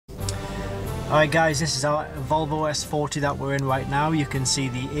Alright guys, this is our Volvo S40 that we're in right now. You can see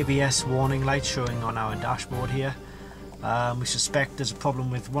the ABS warning light showing on our dashboard here. We suspect there's a problem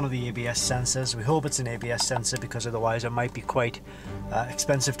with one of the ABS sensors. We hope it's an ABS sensor because otherwise it might be quite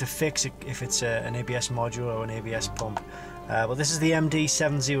expensive to fix if it's an ABS module or an ABS pump. But this is the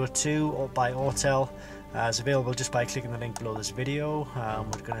MD702 by Autel. It's available just by clicking the link below this video.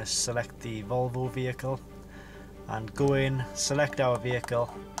 We're going to select the Volvo vehicle and go in, select our vehicle,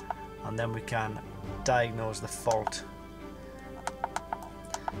 and then we can diagnose the fault.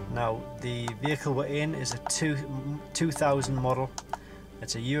 Now the vehicle we're in is a 2000 model.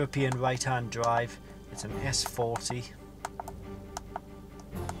 It's a European right hand drive. It's an S40.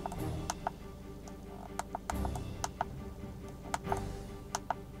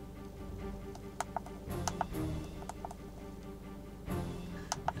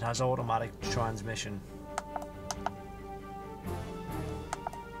 It has automatic transmission.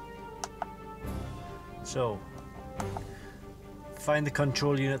 So, find the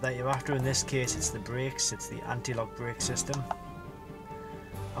control unit that you're after. In this case it's the brakes, it's the anti-lock brake system.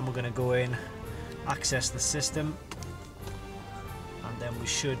 And we're going to go in, access the system, and then we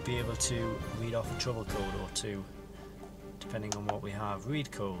should be able to read off a trouble code or two, depending on what we have. Read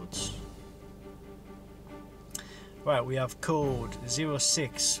codes. Right, we have code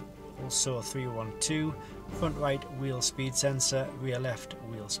 06, also 312, front right wheel speed sensor, rear left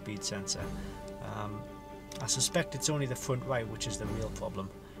wheel speed sensor. I suspect it's only the front right which is the real problem.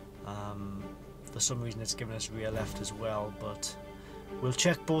 For some reason it's given us rear left as well, but we'll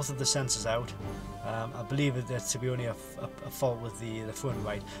check both of the sensors out. I believe that to be only a fault with the front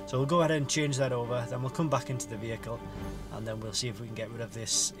right. So we'll go ahead and change that over, then we'll come back into the vehicle and then we'll see if we can get rid of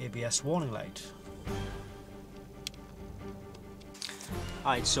this ABS warning light.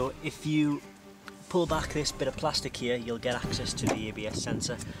 Alright, so if you pull back this bit of plastic here, you'll get access to the ABS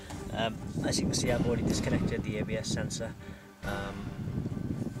sensor. As you can see, I've already disconnected the ABS sensor.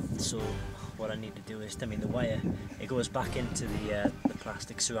 So what I need to do is, the wire, it goes back into the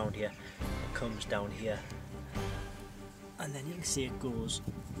plastic surround here. It comes down here, and then you can see it goes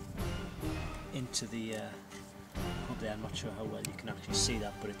into the. Probably, I'm not sure how well you can actually see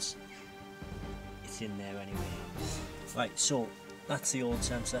that, but it's in there anyway. Right, so that's the old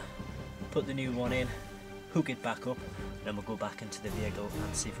sensor. Put the new one in, hook it back up, and then we'll go back into the vehicle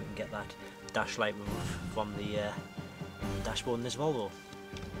and see if we can get that dash light removed from the dashboard in this Volvo.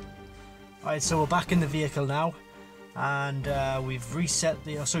 Alright, so we're back in the vehicle now, and we've reset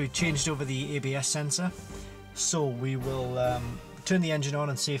changed over the ABS sensor. So we will turn the engine on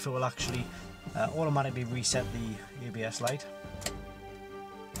and see if it will actually automatically reset the ABS light.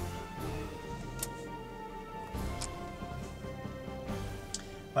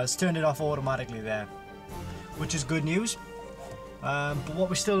 Well, it's turned it off automatically there, which is good news. But what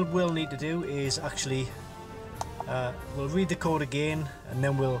we still will need to do is actually we'll read the code again and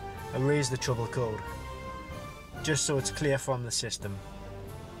then we'll erase the trouble code, just so it's clear from the system.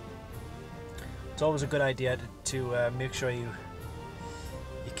 It's always a good idea to make sure you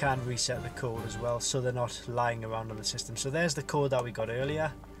can reset the code as well, so they're not lying around on the system. So there's the code that we got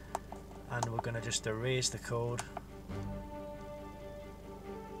earlier, and we're going to just erase the code.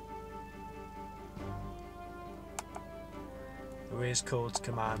 Erase codes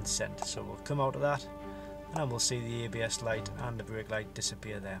command sent. So we'll come out of that and then we'll see the ABS light and the brake light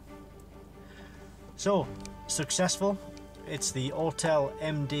disappear there. So successful. It's the Autel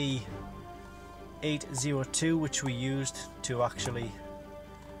MD802 which we used to actually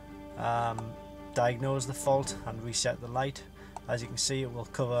diagnose the fault and reset the light. As you can see, it will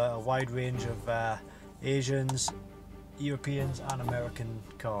cover a wide range of Asians, Europeans and American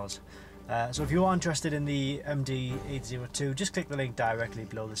cars. So if you are interested in the MD802, just click the link directly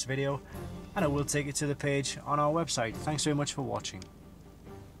below this video and it will take you to the page on our website. Thanks very much for watching.